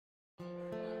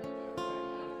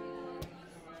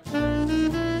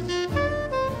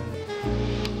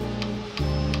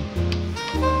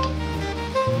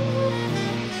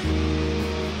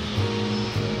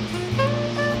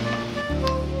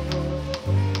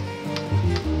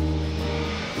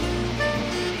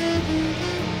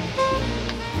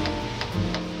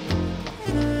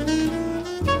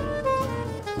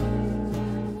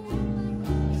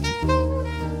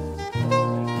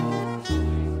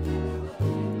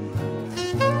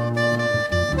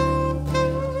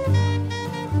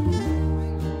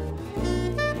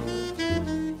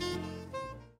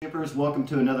viewers, welcome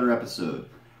to another episode.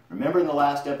 Remember in the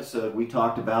last episode we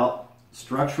talked about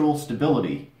structural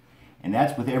stability, and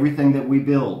that's with everything that we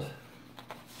build.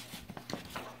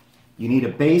 You need a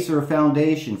base or a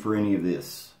foundation for any of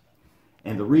this.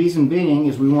 And the reason being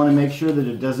is we want to make sure that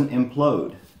it doesn't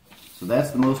implode. So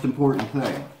that's the most important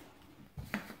thing.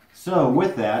 So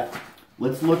with that,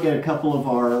 let's look at a couple of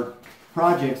our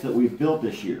projects that we've built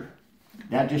this year.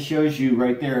 That just shows you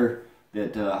right there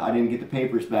that I didn't get the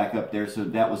papers back up there, so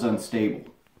that was unstable.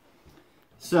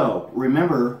 So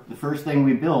remember, the first thing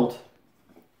we built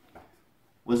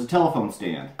was a telephone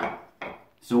stand.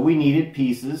 So we needed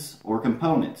pieces or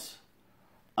components.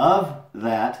 Of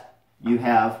that, you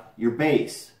have your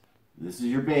base. This is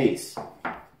your base.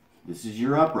 This is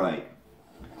your upright.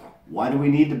 Why do we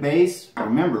need the base?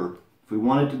 Remember, if we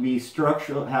want it to be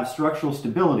have structural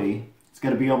stability, it's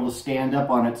got to be able to stand up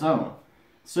on its own.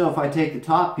 So if I take the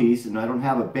top piece and I don't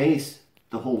have a base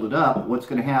to hold it up, what's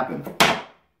going to happen?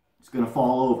 It's going to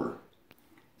fall over.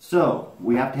 So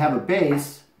we have to have a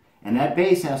base, and that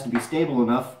base has to be stable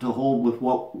enough to hold with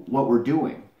what we're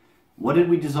doing. What did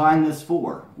we design this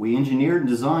for? We engineered and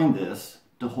designed this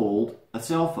to hold a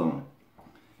cell phone.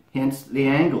 Hence the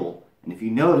angle. And if you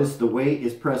notice, the weight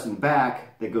is pressing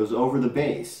back that goes over the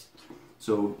base.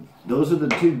 So those are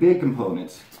the two big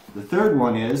components. The third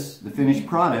one is the finished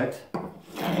product.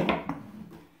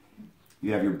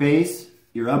 You have your base,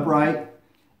 your upright,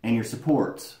 and your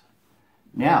supports.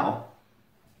 Now,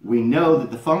 we know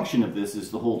that the function of this is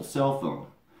to hold a cell phone,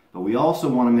 but we also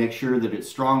want to make sure that it's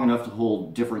strong enough to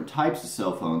hold different types of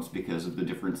cell phones because of the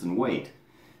difference in weight.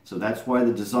 So that's why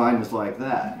the design is like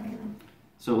that.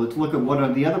 So let's look at what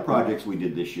are the other projects we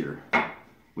did this year.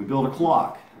 We built a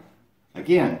clock.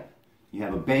 Again, you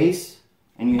have a base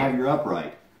and you have your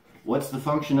upright. What's the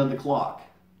function of the clock?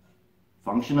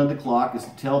 Function of the clock is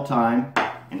to tell time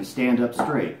and to stand up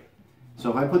straight. So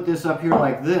if I put this up here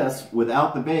like this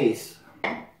without the base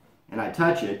and I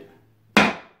touch it,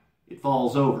 it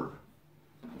falls over.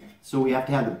 So we have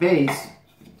to have the base,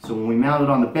 so when we mount it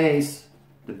on the base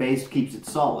keeps it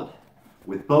solid.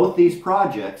 With both these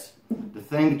projects, the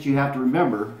thing that you have to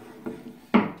remember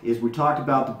is we talked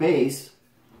about the base.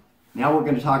 Now we're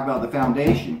going to talk about the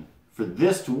foundation. For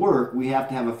this to work, we have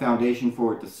to have a foundation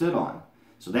for it to sit on.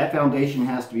 So that foundation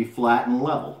has to be flat and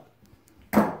level.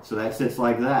 So that sits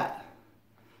like that.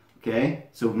 Okay?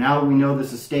 So now that we know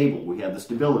this is stable, we have the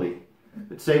stability.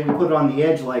 But say we put it on the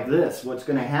edge like this, what's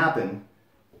going to happen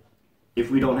if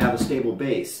we don't have a stable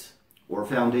base or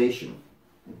foundation?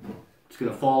 It's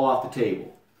going to fall off the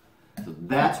table. So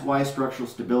that's why structural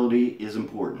stability is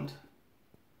important.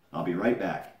 I'll be right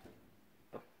back.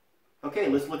 Okay,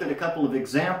 let's look at a couple of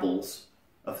examples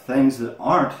of things that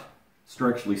aren't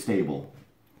structurally stable.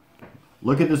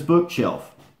 Look at this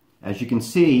bookshelf. As you can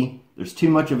see, there's too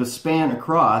much of a span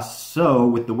across, so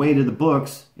with the weight of the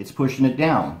books, it's pushing it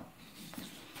down.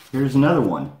 Here's another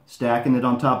one, stacking it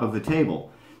on top of a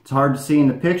table. It's hard to see in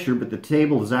the picture, but the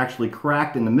table is actually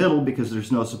cracked in the middle because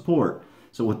there's no support.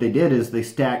 So what they did is they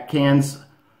stacked cans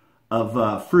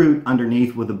of fruit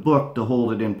underneath with a book to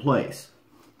hold it in place.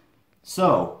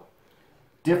 So,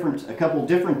 a couple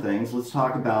different things. Let's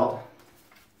talk about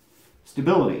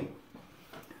stability.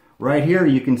 Right here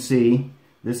you can see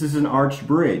this is an arched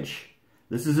bridge.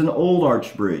 This is an old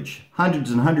arched bridge,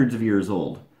 hundreds and hundreds of years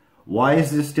old. Why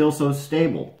is this still so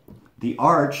stable? The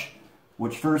arch,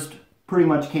 which first pretty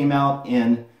much came out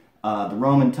in the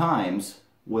Roman times,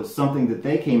 was something that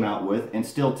they came out with, and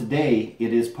still today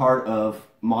it is part of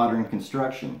modern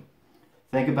construction.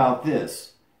 Think about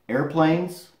this.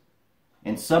 Airplanes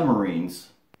and submarines,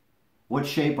 what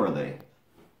shape are they?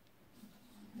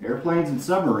 Airplanes and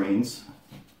submarines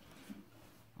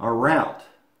are round.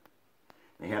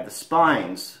 They have the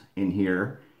spines in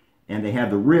here and they have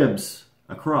the ribs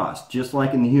across, just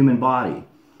like in the human body.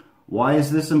 Why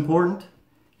is this important?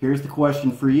 Here's the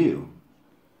question for you.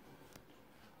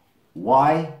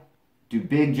 Why do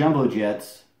big jumbo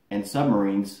jets and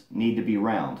submarines need to be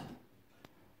round?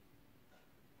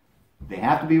 They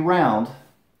have to be round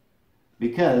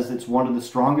because it's one of the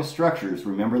strongest structures.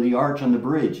 Remember the arch on the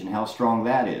bridge and how strong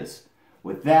that is.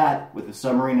 With that, with a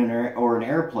submarine or an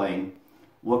airplane,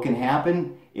 what can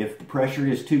happen if the pressure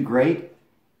is too great?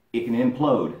 It can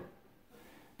implode.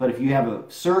 But if you have a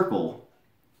circle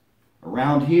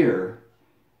around here,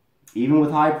 even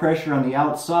with high pressure on the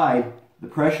outside, the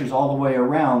pressure's all the way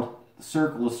around, the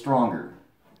circle is stronger.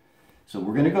 So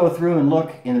we're going to go through and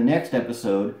look in the next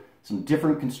episode some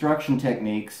different construction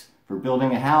techniques for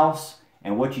building a house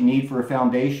and what you need for a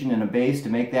foundation and a base to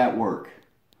make that work.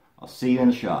 I'll see you in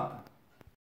the shop.